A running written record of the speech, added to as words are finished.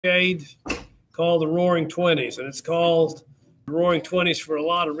decade called the Roaring Twenties, and it's called the Roaring Twenties for a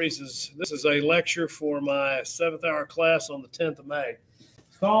lot of reasons. This is a lecture for my 7th hour class on the 10th of May.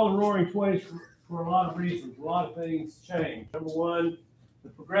 It's called the Roaring Twenties for a lot of reasons. A lot of things changed. Number one, the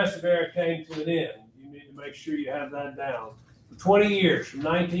progressive era came to an end. You need to make sure you have that down. For 20 years, from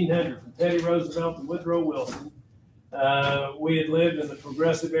 1900, from Teddy Roosevelt to Woodrow Wilson, we had lived in the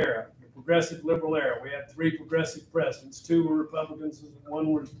progressive era. Progressive liberal era. We had 3 progressive presidents. 2 were Republicans,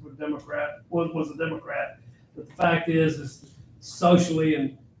 one was a Democrat, one was a Democrat. But the fact is socially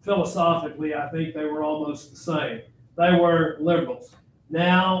and philosophically, I think they were almost the same. They were liberals.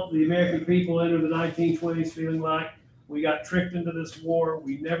 Now, the American people enter the 1920s feeling like we got tricked into this war.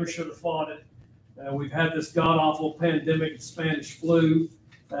 We never should have fought it. We've had this god-awful pandemic, the Spanish flu.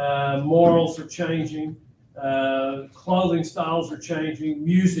 Morals are changing. Clothing styles are changing,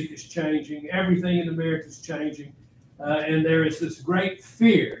 music is changing, everything in America is changing, and there is this great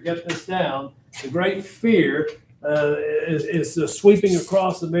fear. Get this down. The great fear is sweeping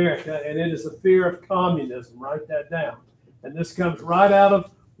across America, and it is a fear of communism. Write that down. And this comes right out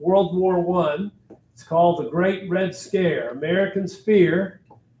of World War I. It's called the Great Red Scare. Americans fear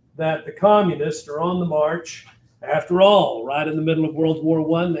that the communists are on the march. After all, right in the middle of World War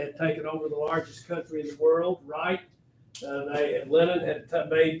I, they had taken over the largest country in the world, right? Lenin had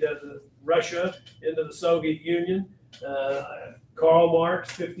made Russia into the Soviet Union. Karl Marx,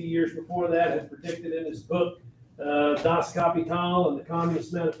 50 years before that, had predicted in his book, Das Kapital and the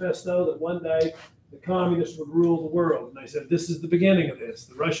Communist Manifesto, that one day the communists would rule the world. And they said, this is the beginning of this.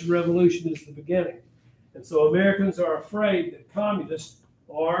 The Russian Revolution is the beginning. And so Americans are afraid that communists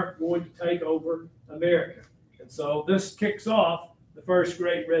are going to take over America. And so this kicks off the first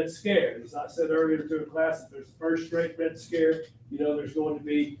Great Red Scare. As I said earlier to a class, if there's the first Great Red Scare, you know there's going to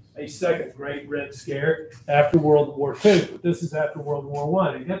be a second Great Red Scare after World War II. But this is after World War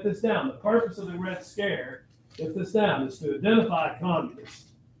I. And get this down. The purpose of the Red Scare, get this down, is to identify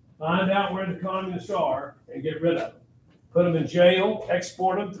communists, find out where the communists are, and get rid of them. Put them in jail,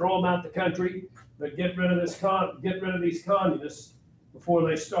 export them, throw them out the country, but get rid of these communists before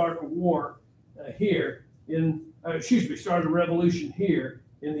they start a war here. Start a revolution here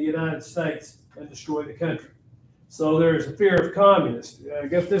in the United States and destroy the country. So there's a fear of communists.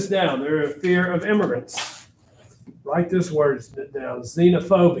 Get this down. There's a fear of immigrants. Write this word down.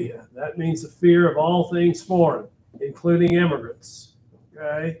 Xenophobia. That means the fear of all things foreign, including immigrants.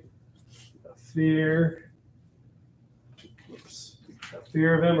 Okay? A fear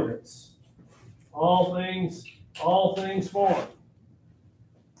of immigrants. All things foreign.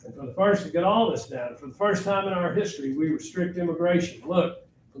 And for the first, to get all this down, for the first time in our history, we restrict immigration. Look,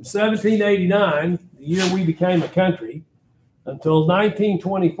 from 1789, the year we became a country, until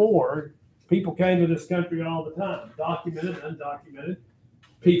 1924, people came to this country all the time. Documented, undocumented.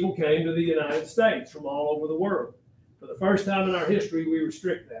 People came to the United States from all over the world. For the first time in our history, we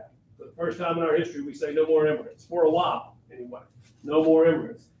restrict that. For the first time in our history, we say no more immigrants. For a while, anyway. No more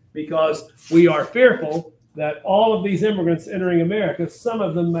immigrants. Because we are fearful that all of these immigrants entering America, some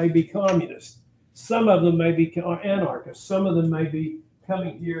of them may be communists, some of them may be anarchists, some of them may be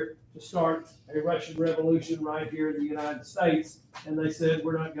coming here to start a Russian revolution right here in the United States, and they said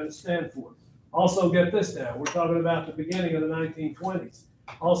we're not going to stand for it. Also get this down. We're talking about the beginning of the 1920s.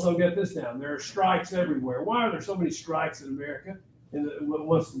 Also get this down. There are strikes everywhere. Why are there so many strikes in America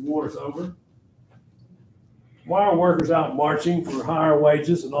once the war is over? Why are workers out marching for higher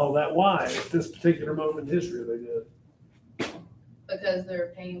wages and all that? Why? At this particular moment in history, they did. Because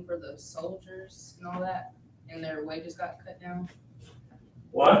they're paying for the soldiers and all that, and their wages got cut down.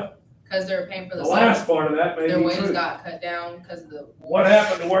 What? Because they're paying for the last part of that. Their wages got cut down because of the war. What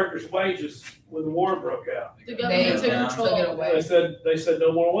happened to workers' wages when the war broke out? The government took control. Took it away. They said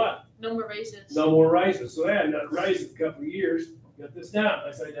no more what? No more raises. No more raises. So they hadn't done raises in a couple of years. Get this down.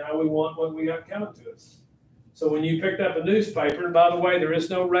 They say now we want what we got coming to us. So when you picked up a newspaper, and by the way, there is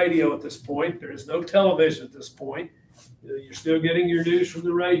no radio at this point. There is no television at this point. You're still getting your news from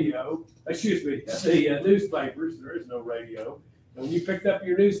the radio. Excuse me, the newspapers. There is no radio. And when you picked up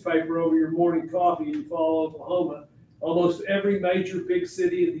your newspaper over your morning coffee in Fall, Oklahoma, almost every major big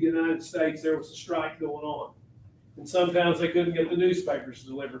city in the United States, there was a strike going on. And sometimes they couldn't get the newspapers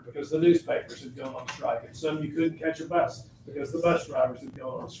delivered because the newspapers had gone on strike. And some you couldn't catch a bus because the bus drivers had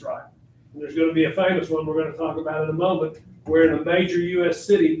gone on strike. And there's going to be a famous one we're going to talk about in a moment, where in a major U.S.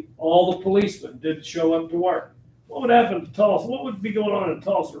 city, all the policemen didn't show up to work. What would happen to Tulsa? What would be going on in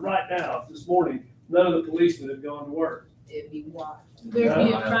Tulsa right now if this morning none of the policemen had gone to work? It'd be wild. There'd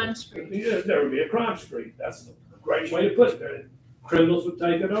be a crime spree. Yeah, there would be a crime spree. That's a great way to put it. Criminals would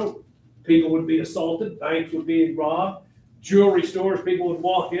take it over. People would be assaulted. Banks would be robbed. jewelry stores. People would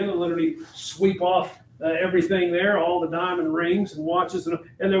walk in and literally sweep off everything there, all the diamond rings and watches, and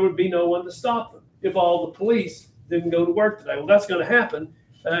there would be no one to stop them if all the police didn't go to work today. Well, that's going to happen.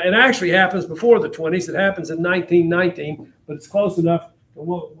 It actually happens before the 20s. It happens in 1919, but it's close enough. And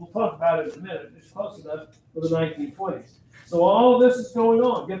we'll talk about it in a minute. It's close enough for the 1920s. So all of this is going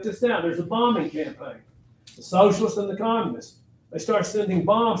on. Get this down. There's a bombing campaign. The socialists and the communists, they start sending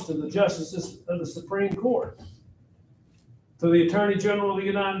bombs to the justices of the Supreme Court, to the Attorney General of the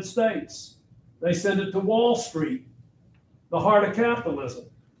United States. They send it to Wall Street, the heart of capitalism.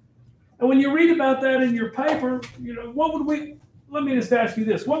 And when you read about that in your paper, you know, let me just ask you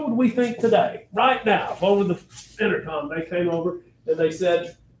this. What would we think today, right now, if over the intercom they came over and they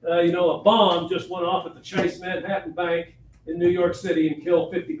said, a bomb just went off at the Chase Manhattan Bank in New York City and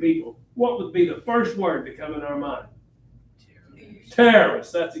killed 50 people? What would be the first word to come in our mind?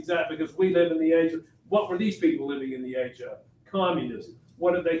 Terrorists. That's exactly, because we live in the age of, what were these people living in the age of? Communism.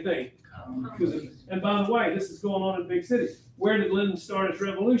 What did they think? And by the way, this is going on in big cities. Where did Lenin start his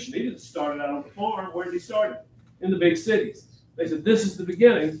revolution? He didn't start it out on the farm. Where did he start it? In the big cities. They said, this is the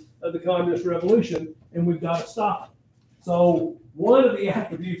beginning of the communist revolution, and we've got to stop it. So one of the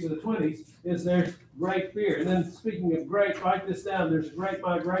attributes of the 20s is there's great fear. And then speaking of great, write this down. There's a great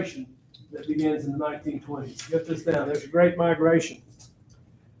migration that begins in the 1920s. Get this down. There's a great migration.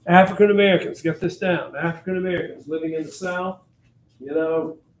 African Americans, get this down. African Americans living in the South,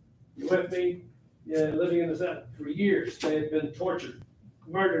 you with me? Yeah, living in the South for years. They had been tortured,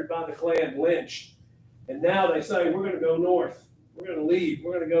 murdered by the Klan, lynched. And now they say, we're going to go north. We're going to leave.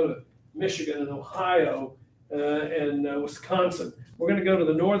 We're going to go to Michigan and Ohio and Wisconsin. We're going to go to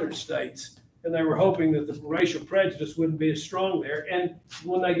the northern states. And they were hoping that the racial prejudice wouldn't be as strong there. And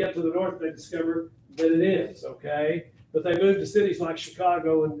when they get to the north, they discover that it is, okay? But they moved to cities like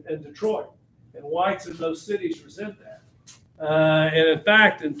Chicago and Detroit. And whites in those cities resent that. And in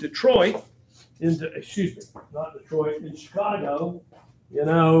fact, in Detroit, in Chicago,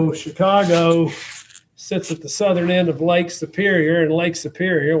 Chicago sits at the southern end of Lake Superior, and Lake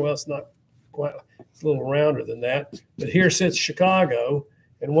Superior, well, it's not quite, it's a little rounder than that, but here sits Chicago,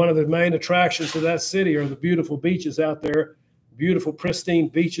 and one of the main attractions of that city are the beautiful beaches out there, beautiful, pristine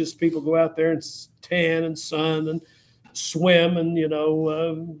beaches. People go out there and tan and sun and swim and,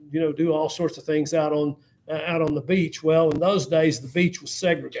 do all sorts of things out on the beach. Well, in those days, the beach was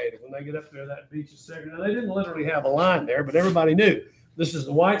segregated. When they get up there, that beach is segregated. Now, they didn't literally have a line there, but everybody knew this is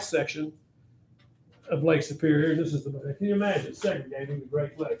the white section of Lake Superior. This is can you imagine segregating the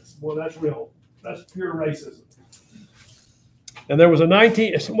Great Lakes? Well, that's pure racism. And there was a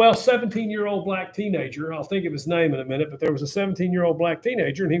 17-year-old black teenager. I'll think of his name in a minute, but there was a 17-year-old black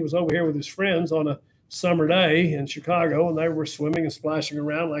teenager, and he was over here with his friends on a summer day in Chicago, and they were swimming and splashing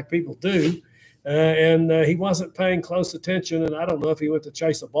around like people do. And he wasn't paying close attention, and I don't know if he went to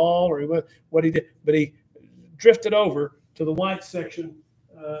chase a ball or what he did, but he drifted over to the white section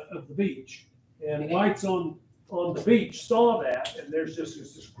of the beach. And whites on the beach saw that, and there's just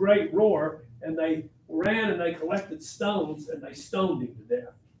this great roar, and they ran and they collected stones and they stoned him to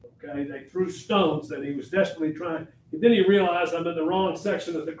death. Okay, they threw stones, and he was desperately trying. And then he realized, I'm in the wrong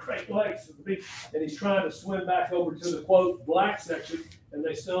section of the Great Lakes of the beach, and he's trying to swim back over to the quote black section, and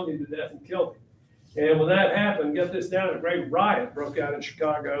they stoned him to death and killed him. And when that happened, get this down, a great riot broke out in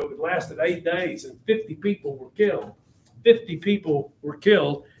Chicago. It lasted 8 days, and 50 people were killed. 50 people were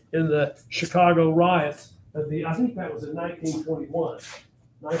killed in the Chicago riots. I think that was in 1921.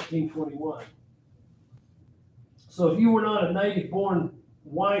 1921. So if you were not a native-born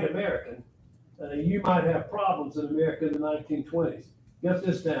white American, you might have problems in America in the 1920s. Get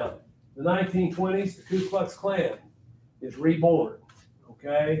this down. The 1920s, the Ku Klux Klan is reborn,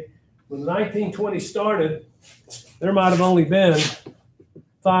 okay? When the 1920s started, there might have only been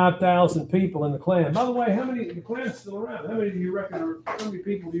 5,000 people in the Klan. By the way, the Klan's still around. How many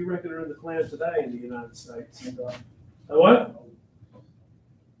people do you reckon are in the Klan today in the United States? What?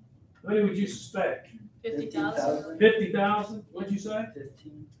 How many would you suspect? 50,000. 50,000? What'd you say?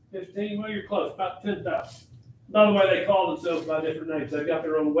 15. 15? Well, you're close. About 10,000. By the way, they call themselves by different names. They've got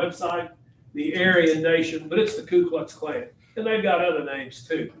their own website, the Aryan Nation, but it's the Ku Klux Klan. And they've got other names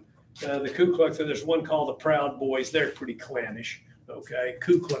too. The Ku Klux, and there's one called the Proud Boys. They're pretty clannish, okay?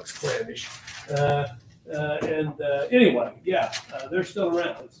 Ku Klux Klanish. Anyway, they're still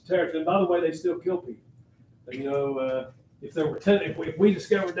around. It's a terrorist. And by the way, they still kill people. If we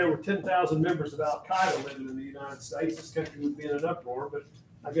discovered there were 10,000 members of Al Qaeda living in the United States, this country would be in an uproar. But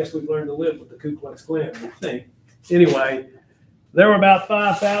I guess we've learned to live with the Ku Klux Klan, I think. Anyway, there were about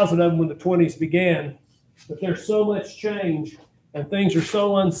 5,000 of them when the 20s began. But there's so much change, and things are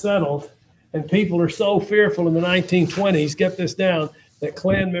so unsettled And people are so fearful in the 1920s, get this down, that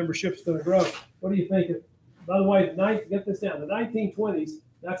Klan membership's going to grow. What do you think? By the way, get this down. The 1920s,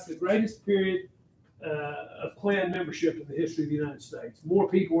 that's the greatest period of Klan membership in the history of the United States. More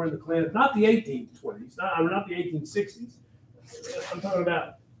people were in the Klan, not the 1820s, not the 1860s. I'm talking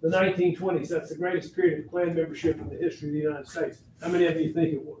about the 1920s. That's the greatest period of Klan membership in the history of the United States. How many of you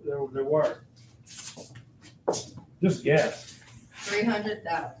think there were? Just guess.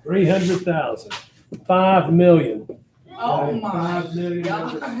 300,000. 300,000. 5 million. Oh Okay, my 5 million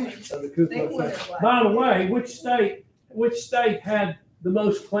gosh. members of the Ku They Klux Klan. would've liked By the way, which state had the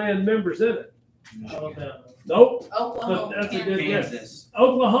most Klan members in it? Alabama. Nope. But Oklahoma. that's a good guess. Kansas.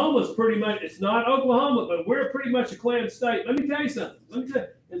 Oklahoma's pretty much, it's not Oklahoma, but we're pretty much a Klan state. Let me tell you something.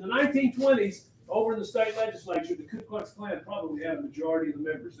 In the 1920s, over in the state legislature, the Ku Klux Klan probably had a majority of the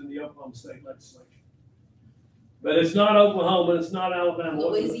members in the Oklahoma state legislature. But it's not Oklahoma, it's not Alabama.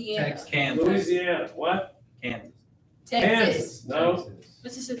 What's it? Louisiana. Kansas. Louisiana. What? Kansas. Texas. No,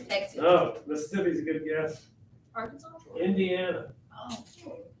 Mississippi. Texas. no. Mississippi's a good guess. Arkansas. Indiana. Oh.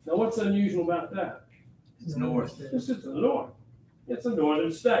 Now, what's unusual about that? It's north. It's to the north. It's a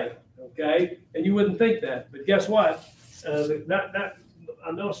northern state, okay? And you wouldn't think that, but guess what?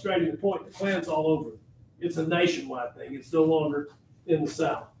 I'm illustrating the point. The Klan's all over. It's a nationwide thing. It's no longer in the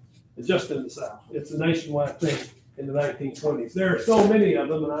South. It's just in the South. It's a nationwide thing in the 1920s. There are so many of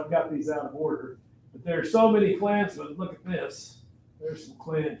them, and I've got these out of order, but there are so many Klansmen. Look at this. There's some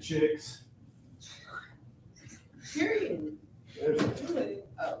Klan chicks. Period. There's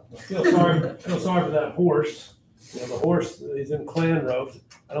Oh. feel sorry for that horse. You know, the horse is in Klan robes.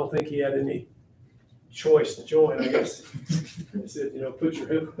 I don't think he had any choice to join. I guess they said, you know, put your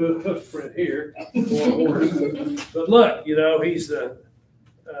hoof print here for a horse. But look, you know, he's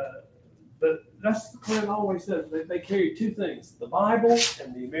but that's the Klan always does. They carry two things: the Bible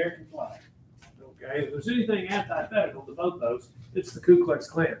and the American flag. Okay, if there's anything antithetical to both those, it's the Ku Klux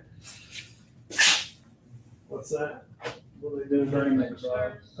Klan. What's that? What are they doing? Burning the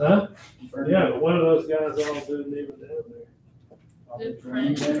cross. Huh? Yeah, but one of those guys all didn't even down there. Is it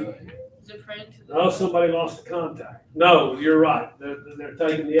praying? Is it praying to the? Oh, somebody lost the contact. No, you're right. They're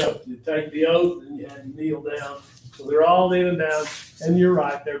taking the oath. You take the oath and you had to kneel down. So they're all kneeling down, and you're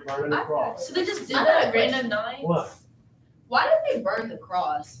right. They're burning the cross. So they just did I that got a at random night? What? Why did they burn the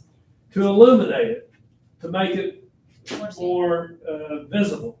cross? To illuminate it, to make it More seen. more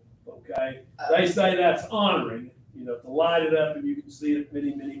visible. Okay. They say that's honoring it. You know, to light it up and you can see it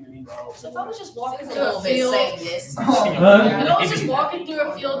many, many, many miles So if I away. was just walking Seems a through a little bit field, Satanist. if I was just walking through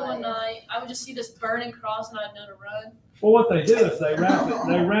a field one night, I would just see this burning cross and I'd know to run. Well, what they do is they wrap it.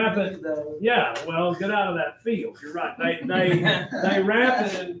 They wrap it. Yeah. Well, get out of that field. You're right. They wrap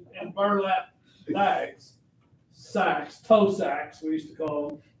it in burlap bags, sacks, toe sacks. We used to call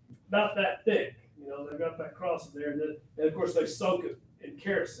them, about that thick. You know, they've got that cross in there, and of course they soak it in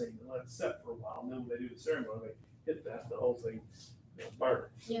kerosene and let it set for a while. And then when they do the ceremony, they hit that, the whole thing burns.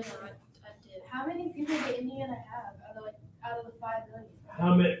 Yeah, no, I did. How many people did Indiana have out of the 5 million?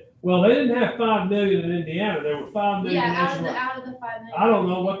 How many? Well, they didn't have 5 million in Indiana. There were 5 million. Yeah, nationwide. out of the 5 million. I don't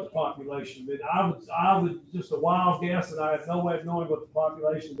know what the population, but I would just a wild guess, and I have no way of knowing what the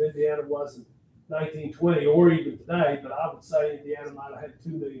population of Indiana was in 1920 or even today. But I would say Indiana might have had 2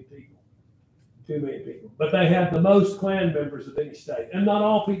 million people. 2 million people. But they had the most Klan members of any state, and not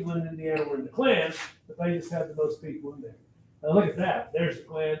all people in Indiana were in the Klan, but they just had the most people in there. Now look at that. There's the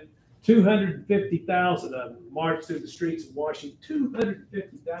Klan. 250,000 of them marched through the streets of Washington.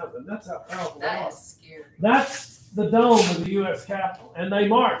 250,000. That's how powerful they That are. is scary. That's the dome of the U.S. Capitol. And they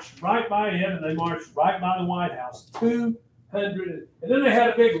marched right by it, and they marched right by the White House. 200. And then they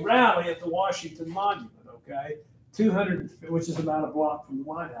had a big rally at the Washington Monument, okay? 200, which is about a block from the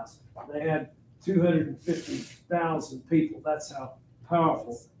White House. They had 250,000 people. That's how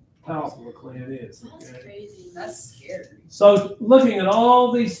powerful the Klan is. That's Okay? crazy. That's scary. So looking at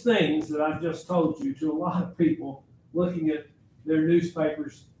all these things that I've just told you, to a lot of people looking at their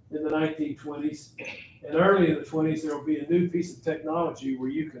newspapers in the 1920s and early in the 20s, there will be a new piece of technology where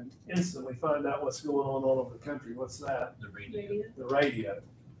you can instantly find out what's going on all over the country. What's that? The radio. The radio.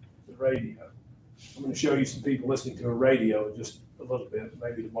 The radio. I'm going to show you some people listening to a radio in just a little bit,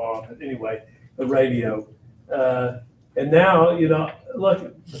 maybe tomorrow. But anyway, the radio. And now, you know,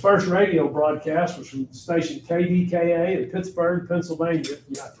 look, the first radio broadcast was from station KDKA in Pittsburgh, Pennsylvania.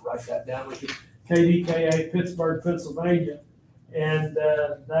 You have to write that down with you. KDKA, Pittsburgh, Pennsylvania. And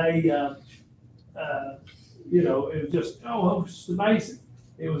you know, it was just, it was just amazing.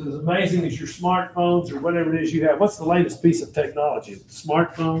 It was as amazing as your smartphones or whatever it is you have. What's the latest piece of technology?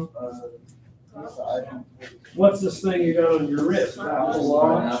 Smartphone? What's this thing you got on your wrist? Apple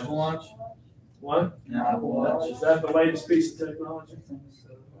Watch? Apple Watch. What? Apple Watch. Is that the latest piece of technology? I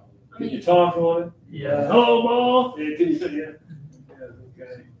Can you mean, talk on it? Yeah. Hello, Ma. Yeah, can you say yeah? Yeah,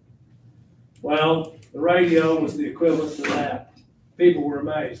 okay. Well, the radio was the equivalent to that. People were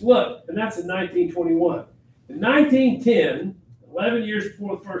amazed. Look, and that's in 1921. In 1910, 11 years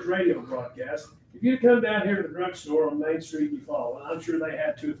before the first radio broadcast, if you'd come down here to the drugstore on Main Street, you follow, and I'm sure they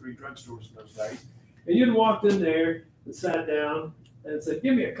had 2 or 3 drugstores in those days, and you'd walked in there and sat down and said,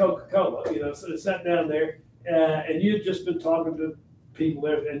 "Give me a Coca-Cola," so sat down there, and you'd just been talking to people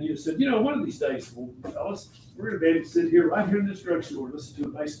there, and you said, one of these days, fellas, we're going to be able to sit here right here in this drugstore and listen to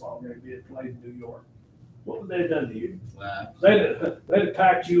a baseball game being played in New York. What would they have done to you? Wow. They'd have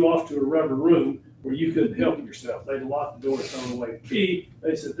packed you off to a rubber room where you couldn't help yourself. They'd locked the door and thrown away the key.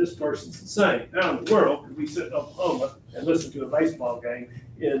 They said, this person's insane. How in the world could we sit in Oklahoma and listen to a baseball game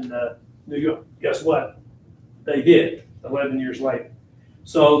in New York? Guess what? They did 11 years later.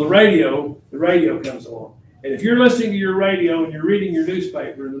 So the radio comes along. And if you're listening to your radio and you're reading your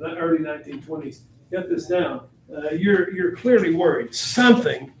newspaper in the early 1920s, get this down, you're clearly worried.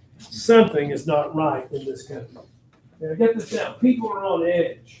 Something is not right in this country. Now, get this down. People are on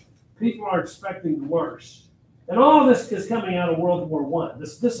edge. People are expecting the worst. And all of this is coming out of World War I,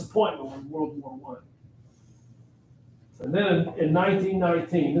 this disappointment with World War I. And then in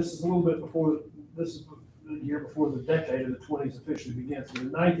 1919, this is a little bit before, this is the year before the decade of the 20s officially begins. So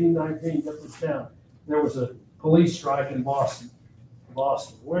in 1919, get this down, there was a police strike in Boston.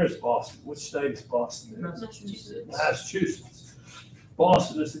 Boston. Where's Boston? Which state is Boston in? Massachusetts. Massachusetts.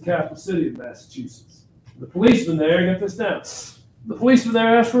 Boston is the capital city of Massachusetts. The policeman there, get this down, the policeman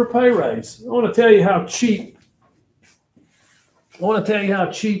there asked for a pay raise. I want to tell you how cheap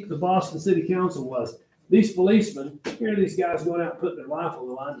the Boston City Council was. These policemen, here are these guys going out and putting their life on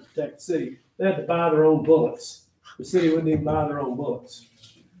the line to protect the city. They had to buy their own bullets. The city wouldn't even buy their own bullets.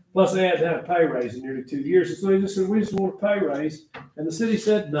 Plus, they had to have a pay raise in nearly 2 years. And so they just said, we just want a pay raise. And the city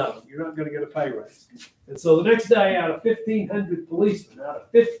said, no, you're not going to get a pay raise. And so the next day, out of 1,500 policemen,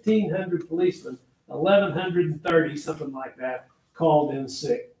 1,130, something like that, called in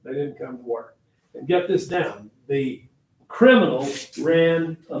sick. They didn't come to work. And get this down, the criminals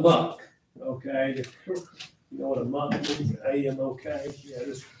ran amok. Okay? You know what amok means? A-M-O-K? Yeah,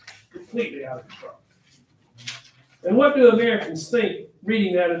 it's completely out of control. And what do Americans think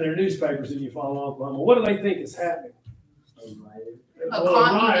reading that in their newspapers if you follow Oklahoma? What do they think is happening? A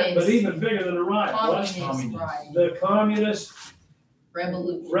riot, but even bigger than a riot. What? Communist riot. The communist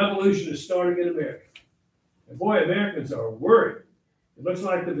Revolution. is starting in America. And boy, Americans are worried. It looks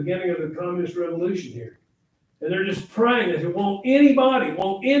like the beginning of the communist revolution here. And they're just praying that won't any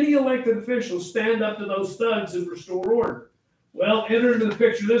elected officials stand up to those thugs and restore order. Well, enter into the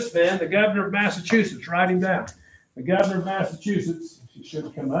picture this man, the governor of Massachusetts. Write him down. The governor of Massachusetts, she should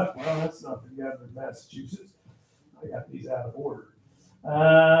have come up. Well, that's not the governor of Massachusetts. I got these out of order.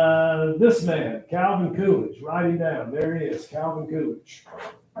 This man, Calvin Coolidge, write him down. There he is, Calvin Coolidge.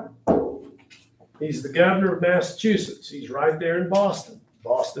 He's the governor of Massachusetts. He's right there in Boston.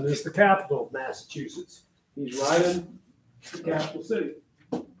 Boston is the capital of Massachusetts. He's right in the capital city.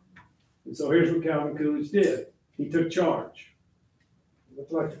 And so here's what Calvin Coolidge did. He took charge. It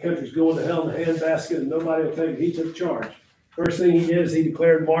looked like the country's going to hell in a handbasket and nobody will take it. He took charge. First thing he did is he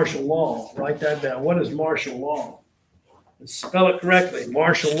declared martial law. Write that down. What is martial law? Let's spell it correctly.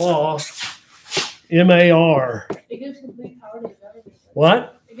 Martial law, M-A-R. It gives complete power to the government.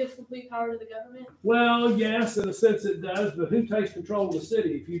 What? It gives complete power to the government. Well, yes, in a sense it does, but who takes control of the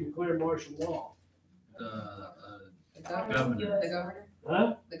city if you declare martial law? The governor. Governor. The governor.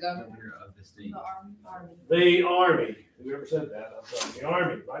 Huh? The governor. Governor of the state. The army. The Army. Whoever said that? I'm sorry. The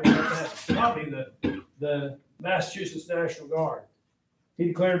Army. Why do you have that? Probably the Massachusetts National Guard. He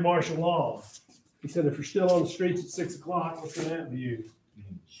declared martial law. He said, if you're still on the streets at 6 o'clock, what's going to happen to you?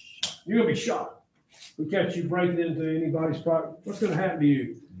 You're going to be shot. We catch you breaking into anybody's property. What's going to happen to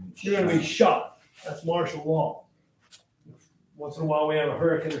you? You're going to be shot. That's martial law. Once in a while, we have a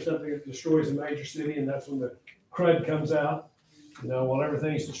hurricane or something that destroys a major city, and that's when the crud comes out. While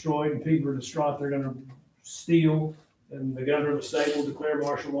everything's destroyed and people are distraught, they're going to steal, and the governor of the state will declare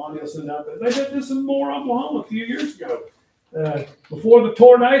martial law, and he'll send out. They did this in Moore, Oklahoma a few years ago. Before the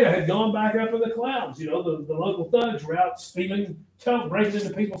tornado had gone back up in the clouds, the local thugs were out breaking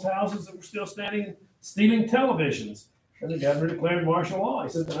into people's houses that were still standing, stealing televisions. And the governor declared martial law. He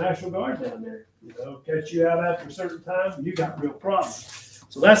sent the National Guard down there. Catch you out after a certain time, you got real problems.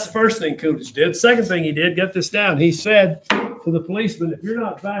 So that's the first thing Coolidge did. Second thing he did, get this down. He said to the policeman, if you're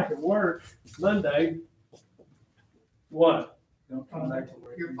not back at work Monday, what? Don't come back to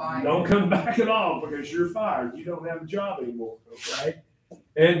work. You're fired. Don't come back at all because you're fired. You don't have a job anymore, okay?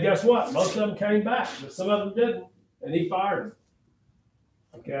 And guess what? Most of them came back, but some of them didn't, and he fired them.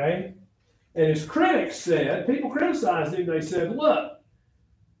 Okay? And his critics said, people criticized him, they said, look,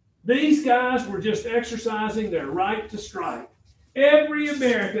 these guys were just exercising their right to strike. Every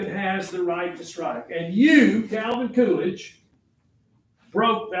American has the right to strike. And you, Calvin Coolidge,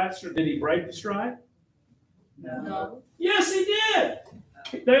 broke that. Did he break the strike? No. Yes, he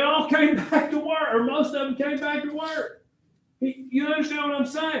did. They all came back to work, or most of them came back to work. You understand what I'm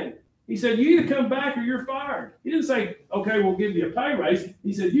saying? He said, you either come back or you're fired. He didn't say, okay, we'll give you a pay raise.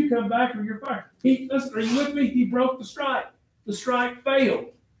 He said, you come back or you're fired. Listen, are you with me? He broke the strike. The strike failed.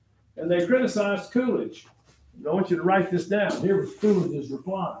 And they criticized Coolidge. And I want you to write this down. Here was Coolidge's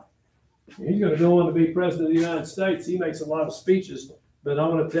reply. He's going to go on to be president of the United States. He makes a lot of speeches, but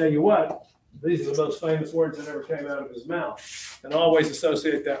I'm going to tell you what, these are the most famous words that ever came out of his mouth, and always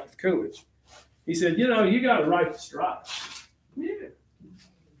associate that with Coolidge. He said, you know, you got a right to strike. Yeah.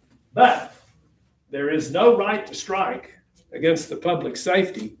 But there is no right to strike against the public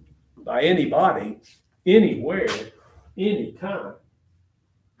safety by anybody, anywhere, anytime.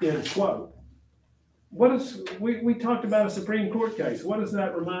 End quote. What is we talked about a Supreme Court case? What does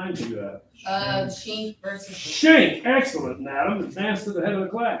that remind you of? Schenck versus. Schenck, excellent, madam. Advance to the head of the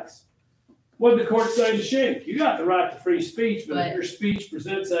class. What did the court say to Schenck? You got the right to free speech, but if your speech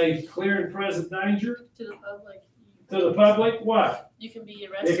presents a clear and present danger To the public. to the public, what? You can be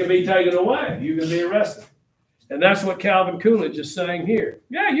It arrested. can be taken away. You can be arrested. And that's what Calvin Coolidge is saying here.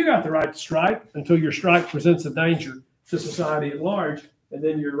 Yeah, you got the right to strike until your strike presents a danger to society at large, and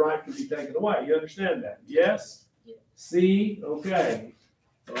then your right can be taken away. You understand that? Yes? Yeah. See? Okay.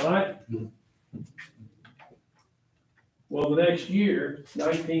 All right? Well, the next year,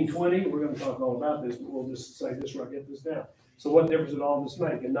 1920, we're going to talk all about this, but we'll just say this right, get this down. So what difference did all this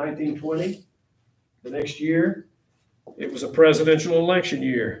make? In 1920, the next year, it was a presidential election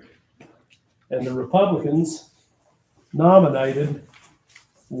year. And the Republicans nominated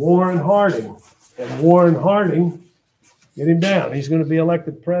Warren Harding. And Warren Harding, get him down. He's going to be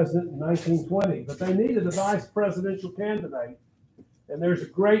elected president in 1920. But they needed a vice presidential candidate. And there's a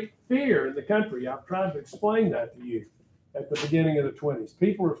great fear in the country. I've tried to explain that to you at the beginning of the 20s.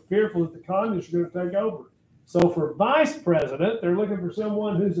 People are fearful that the communists are going to take over. So for vice president, they're looking for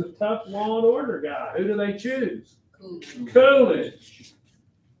someone who's a tough law and order guy. Who do they choose? Coolidge.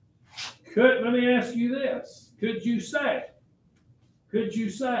 Let me ask you this. Could you say,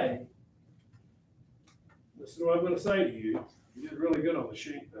 this is what I'm going to say to you. You did really good on the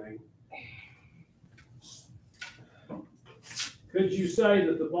Schenck thing. Could you say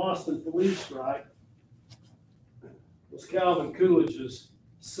that the Boston police strike was Calvin Coolidge's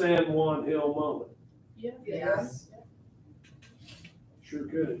San Juan Hill moment? Yeah. Yes. Sure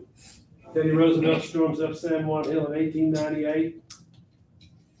could. Teddy Roosevelt storms up San Juan Hill in 1898.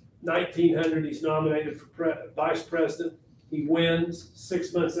 1900, he's nominated for vice president. He wins.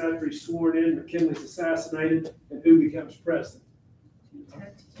 6 months after he's sworn in, McKinley's assassinated, and who becomes president?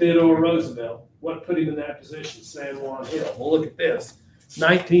 Theodore Roosevelt. What put him in that position? San Juan Hill. Well, look at this.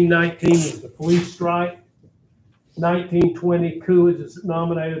 1919 was the police strike. 1920, Coolidge is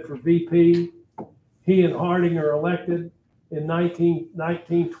nominated for VP. He and Harding are elected in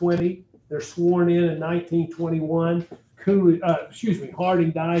 1920. They're sworn in 1921.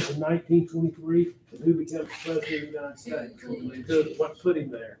 Harding dies in 1923. And who becomes president of the United States? What put him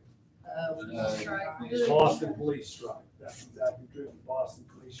there? Boston police strike. That's exactly true. The Boston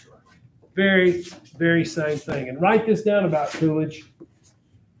police strike. Very, very same thing. And write this down about Coolidge.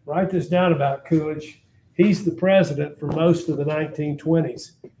 He's the president for most of the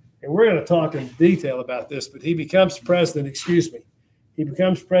 1920s. And we're going to talk in detail about this, but he becomes president, He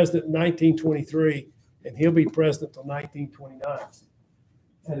becomes president in 1923, and he'll be president until 1929.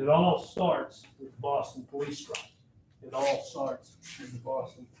 And it all starts with the Boston police strike.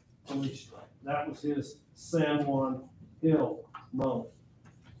 That was his San Juan Hill moment.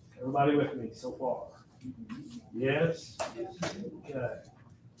 Everybody with me so far? Yes? Okay.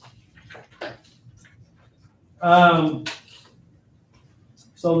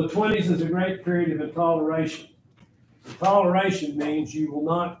 So the 20s is a great period of intoleration. Toleration means you will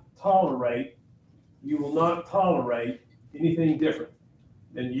not tolerate anything different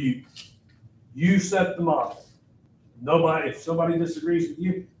than you. You set the model. If somebody disagrees with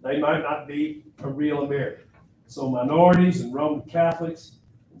you, they might not be a real American. So minorities and Roman Catholics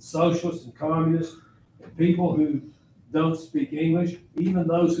and socialists and communists and people who don't speak English, even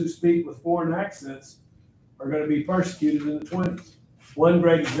those who speak with foreign accents, are going to be persecuted in the 20s. One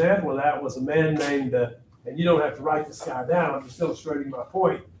great example of that was a man named, and you don't have to write this guy down, I'm just illustrating my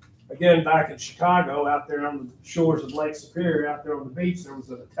point, again, back in Chicago, out there on the shores of Lake Superior, out there on the beach, there was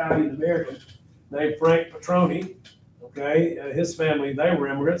an Italian-American named Frank Petroni. Okay, his family, they were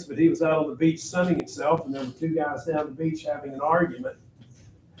immigrants, but he was out on the beach sunning himself, and there were two guys down the beach having an argument.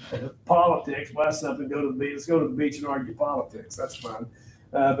 Politics, why something, go to the beach, let's go to the beach and argue politics, that's fun.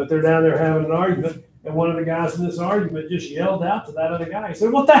 But they're down there having an argument, and one of the guys in this argument just yelled out to that other guy. He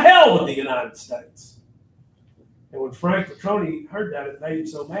said, "What the hell with the United States?" And when Frank Petroni heard that, it made him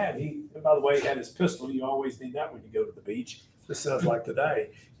so mad. And by the way, he had his pistol. You always need that when you go to the beach. This sounds like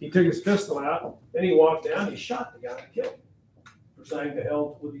today. He took his pistol out, then he walked down, he shot the guy and killed him for saying to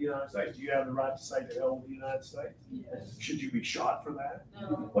hell with the United States. Do you have the right to say to hell with the United States? Yes. Should you be shot for that?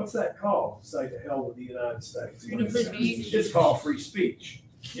 No. What's that called? Say to hell with the United States. Freedom of speech. It's called free speech.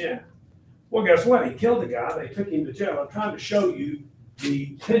 Yeah. Well, guess what? He killed the guy. They took him to jail. I'm trying to show you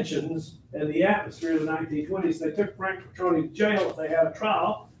the tensions and the atmosphere of the 1920s. They took Frank Petroni to jail. They had a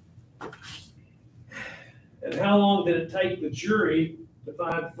trial. And how long did it take the jury to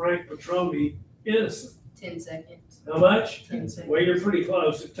find Frank Petroni innocent? 10 seconds. How much? 10 seconds. Well, you're pretty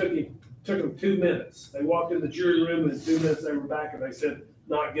close. It took them 2 minutes. They walked in the jury room, and in 2 minutes they were back, and they said,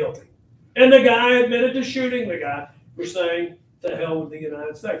 not guilty. And the guy admitted to shooting the guy for saying, to hell with the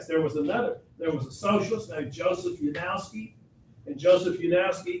United States. There was a socialist named Joseph Yanowski, and Joseph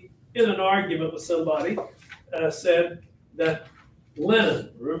Yanowski, in an argument with somebody, said that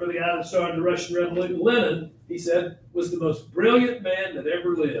Lenin, remember the guy that started the Russian Revolution? Lenin, he said, was the most brilliant man that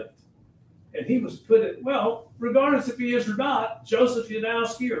ever lived. And he was put it, well, regardless if he is or not, Joseph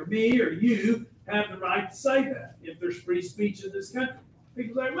Yanowski or me or you have the right to say that if there's free speech in this country.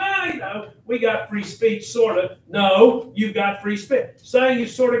 People say, well, we got free speech, sort of. No, you've got free speech. Saying you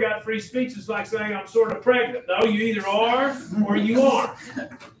sort of got free speech is like saying I'm sort of pregnant. No, you either are or you aren't.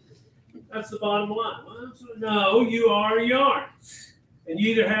 That's the bottom line. Well, no, you are or you aren't. And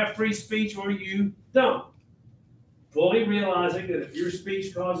you either have free speech or you don't. Fully realizing that if your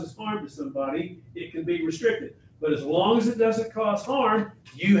speech causes harm to somebody, it can be restricted. But as long as it doesn't cause harm,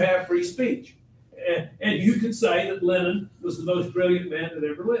 you have free speech. And you can say that Lenin was the most brilliant man that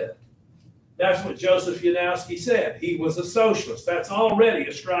ever lived. That's what Joseph Yanowski said. He was a socialist. That's already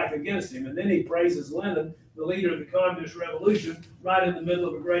a strike against him. And then he praises Lenin, the leader of the Communist Revolution, right in the middle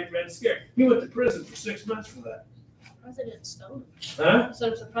of a great Red Scare. He went to prison for 6 months for that. President stoned him. Huh?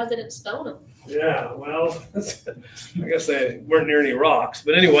 So the president stoned him. Yeah, well, I guess they weren't near any rocks.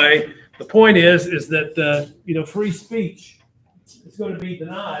 But anyway, the point is that, free speech is going to be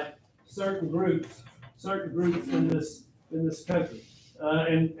denied certain groups in this country.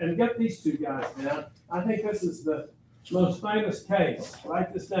 And get these two guys down. I think this is the most famous case.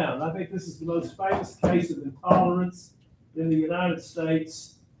 Write this down. I think this is the most famous case of intolerance in the United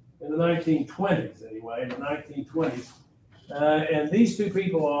States in the 1920s, anyway, in the 1920s. And these two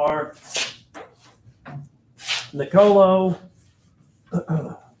people are Niccolo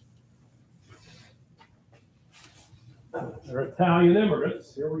they're Italian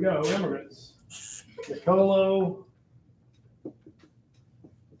immigrants. Here we go, immigrants. Niccolo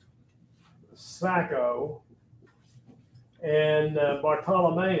Sacco and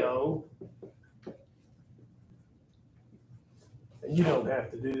Bartolomeo. And you don't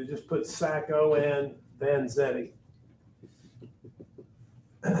have to do, just put Sacco and Vanzetti.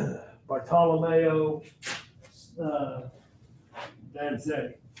 Bartolomeo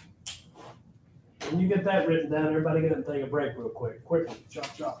Vanzetti. When you get that written down, everybody get up and take a break real quick. Quickly,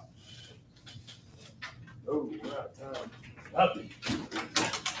 chop, chop. Oh, we're out of time. Up.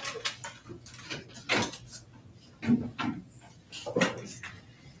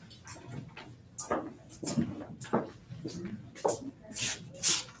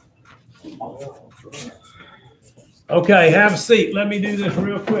 Okay, have a seat. Let me do this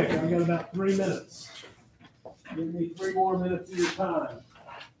real quick. I've got about 3 minutes. Give me 3 more minutes of your time.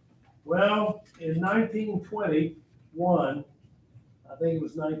 Well, in 1921, I think it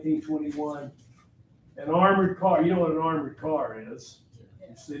was 1921, an armored car, you know what an armored car is.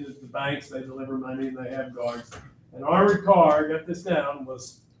 You see that the banks, they deliver money and they have guards. An armored car, get this down,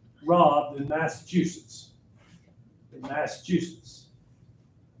 was robbed in Massachusetts.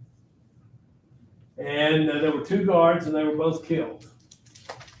 And there were 2 guards and they were both killed.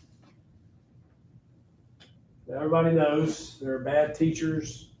 Now, everybody knows there are bad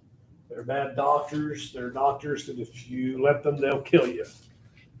teachers. They're bad doctors. They're doctors that if you let them, they'll kill you.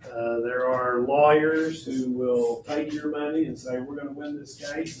 There are lawyers who will take your money and say, we're going to win this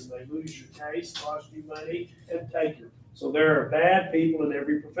case, and they lose your case, cost you money, and take it. So there are bad people in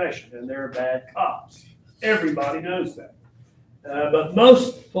every profession, and there are bad cops. Everybody knows that. But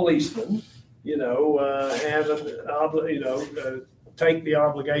most policemen, have take the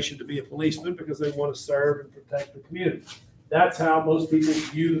obligation to be a policeman because they want to serve and protect the community. That's how most people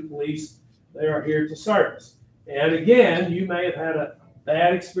view the police. They are here to service. And again, you may have had a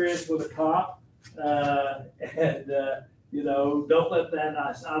bad experience with a cop, you know, don't let that,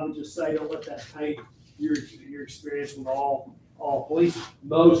 I would just say, don't let that paint your experience with all police.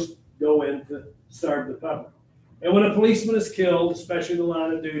 Most go in to serve the public. And when a policeman is killed, especially in the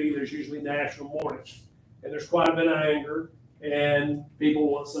line of duty, there's usually national mourning. And there's quite a bit of anger, and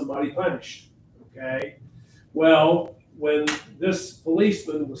people want somebody punished, okay? Well, when this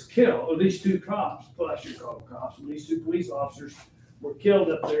policeman was killed, or these two cops, well, I should call them cops, when these two police officers were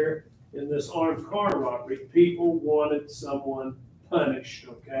killed up there in this armed car robbery, people wanted someone punished,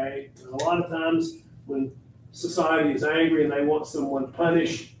 okay? And a lot of times when society is angry and they want someone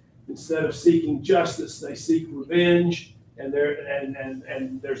punished, instead of seeking justice, they seek revenge, and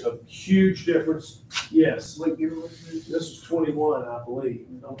there's a huge difference. Yes. What year was this? This was 21, I believe.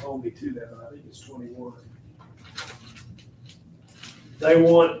 Don't hold me to that, but I think it's 21.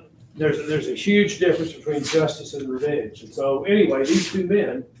 There's a huge difference between justice and revenge. And so anyway, these two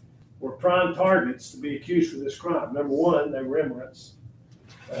men were prime targets to be accused for this crime. Number one, they were immigrants.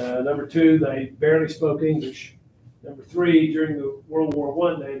 Number two, they barely spoke English. Number three, during the World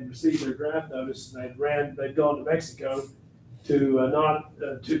War I, they had received their draft notice and they'd gone to Mexico to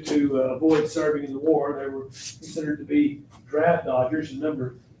avoid serving in the war. They were considered to be draft dodgers. And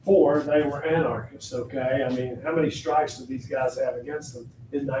number four, they were anarchists, okay? I mean, how many strikes did these guys have against them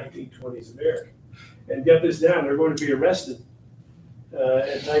in 1920s America? And get this down, they're going to be arrested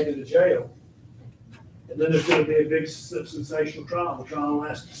and taken to jail. And then there's going to be a big sensational trial. The trial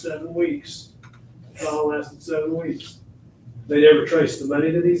lasted 7 weeks. They never traced the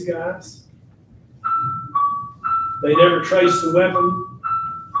money to these guys. They never traced the weapon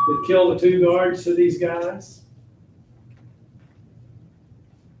that killed the two guards to these guys.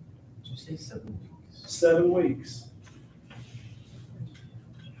 Did you say 7 weeks? 7 weeks.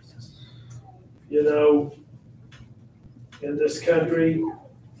 You know, in this country,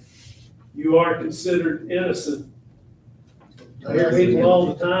 you are considered innocent. I hear people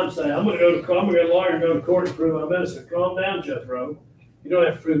all the time say, I'm gonna get a lawyer and go to court and prove I'm innocent. Calm down, Jethro. You don't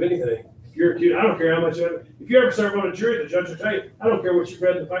have to prove anything. If you're accused, I don't care how much evidence. If you ever serve on a jury, the judge will tell you, I don't care what you've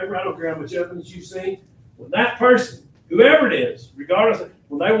read in the paper, I don't care how much evidence you've seen. When that person, whoever it is, regardless of,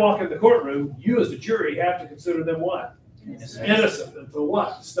 when they walk in the courtroom, you as a jury have to consider them what? Innocent. And for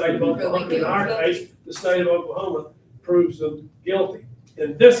what? The state of Oklahoma, in our case, the state of Oklahoma proves them guilty.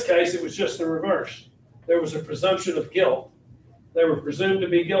 In this case, it was just the reverse. There was a presumption of guilt. They were presumed to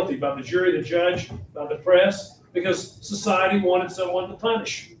be guilty by the jury, the judge, by the press, because society wanted someone to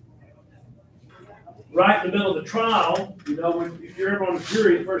punish. Right in the middle of the trial, you know, if you're ever on a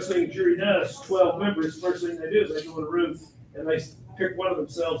jury, the first thing the jury does, 12 members, first thing they do is they go in a room and they pick one of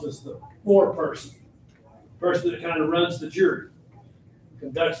themselves as the foreperson, person that kind of runs the jury,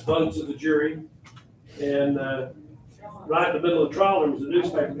 conducts votes of the jury. And right in the middle of the trial, there was a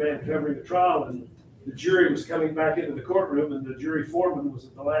newspaper man covering the trial, and the jury was coming back into the courtroom, and the jury foreman was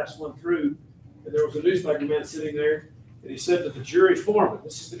the last one through. And there was a newspaper man sitting there, and he said to the jury foreman,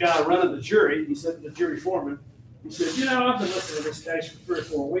 this is the guy running the jury, he said to the jury foreman, he said, you know, I've been listening to this case for 3 or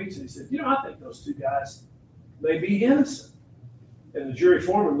 4 weeks, and he said, you know, I think those two guys may be innocent. And the jury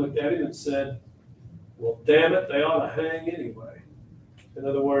foreman looked at him and said, well, damn it, they ought to hang anyway. In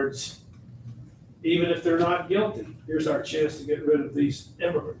other words, even if they're not guilty, here's our chance to get rid of these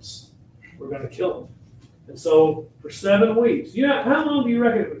immigrants. We're going to kill them. And so for 7 weeks, you know, how long do you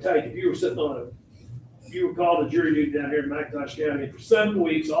reckon it would take if you were sitting on if you were called a jury duty down here in McIntosh County, and for 7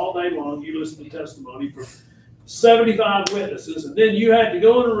 weeks, all day long, you listened to testimony from 75 witnesses, and then you had to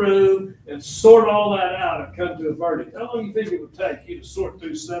go in a room and sort all that out and come to a verdict. How long do you think it would take you to sort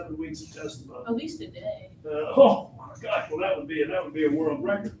through 7 weeks of testimony? At least a day. Oh my gosh! Well, that would be a world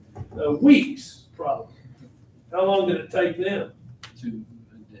record. Weeks, probably. How long did it take them? 2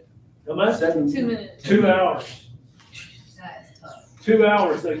 How much? 2 minutes. 2 hours. That's tough. 2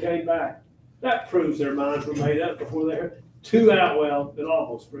 hours they came back. That proves their minds were made up before they heard. 2 hours. Well, it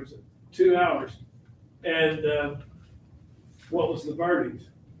almost proves it. 2 hours. And what was the verdict?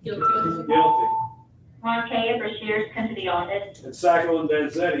 Guilty. Guilty. Montana Brashears come to the office. And Sacco and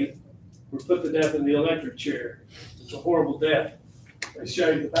Vanzetti were put to death in the electric chair. It's a horrible death. They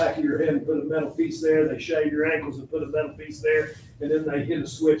shave the back of your head and put a metal piece there. They shave your ankles and put a metal piece there. And then they hit a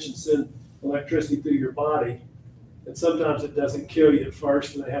switch and send electricity through your body. And sometimes it doesn't kill you at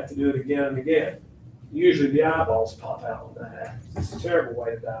first, and they have to do it again and again. Usually the eyeballs pop out when that happens. It's a terrible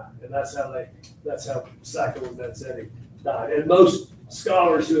way to die. And that's how Sacco and Vanzetti died. And most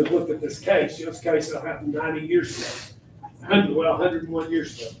scholars who have looked at this case, this case that happened 90 years ago, 101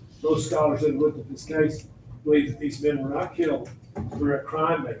 years ago. Those scholars that have looked at this case believe that these men were not killed for a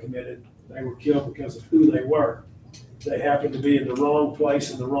crime they committed. They were killed because of who they were. They happened to be in the wrong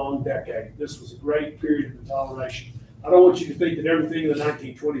place in the wrong decade. This was a great period of intoleration. I don't want you to think that everything in the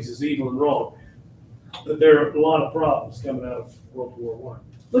 1920s is evil and wrong, but there are a lot of problems coming out of World War I.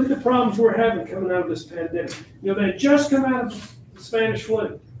 Look at the problems we're having coming out of this pandemic. You know, they had just come out of the Spanish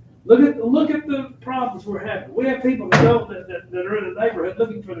flu. Look at the problems we're having. We have people that are in a neighborhood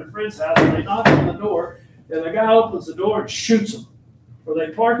looking for their friend's house, and they knock on the door, and the guy opens the door and shoots them, or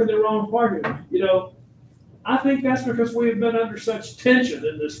they park in the wrong parking. You know, I think that's because we have been under such tension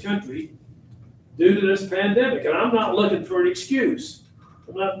in this country due to this pandemic. And I'm not looking for an excuse.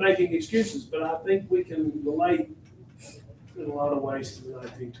 I'm not making excuses, but I think we can relate in a lot of ways to the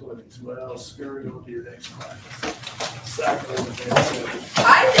 1920s. Well, scurry on to your next slide. Exactly what they said.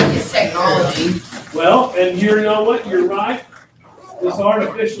 I think it's technology. Well, and you know what? You're right. This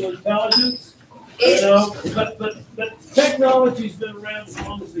artificial intelligence, you know, but technology's been around as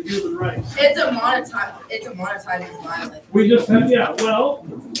long as the human race. It's a monetizing violence. We just have,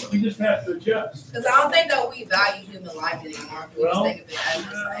 we just have to adjust. Because I don't think that we value human life anymore. We just think of it as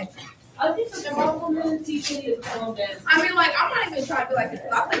just like. I think the compliment teaching is calm down. I mean, like, I'm not even trying to be like,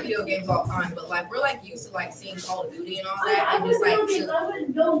 I play video games all the time, but like, we're like used to like seeing Call of Duty and all that. I And just like,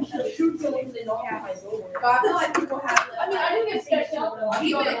 wouldn't go to shoot someone if they don't have my door. but I feel like people have. I mean, I do get sketched out though. But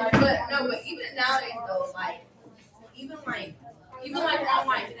even nowadays though, like, even on like,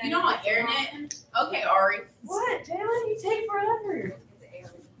 you know, on internet. Okay, Ari. What? Taylor, you take forever.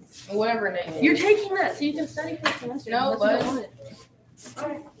 Whatever her name is. You're taking that so you can study for the semester. No, unless you but- don't want it.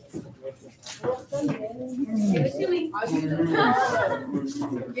 Give it to me.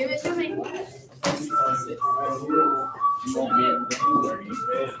 Give it to me.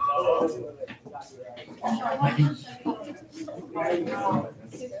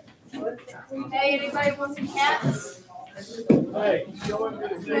 Hey, anybody want some cats? Hey, you want me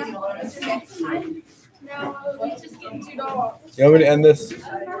to take No, we just getting 2 dogs. You want me to end this?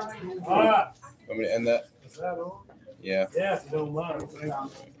 All right. Want me to end that? Is that on? Yeah. Yeah, if you don't mind.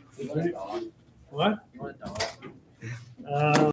 What? You want a dog?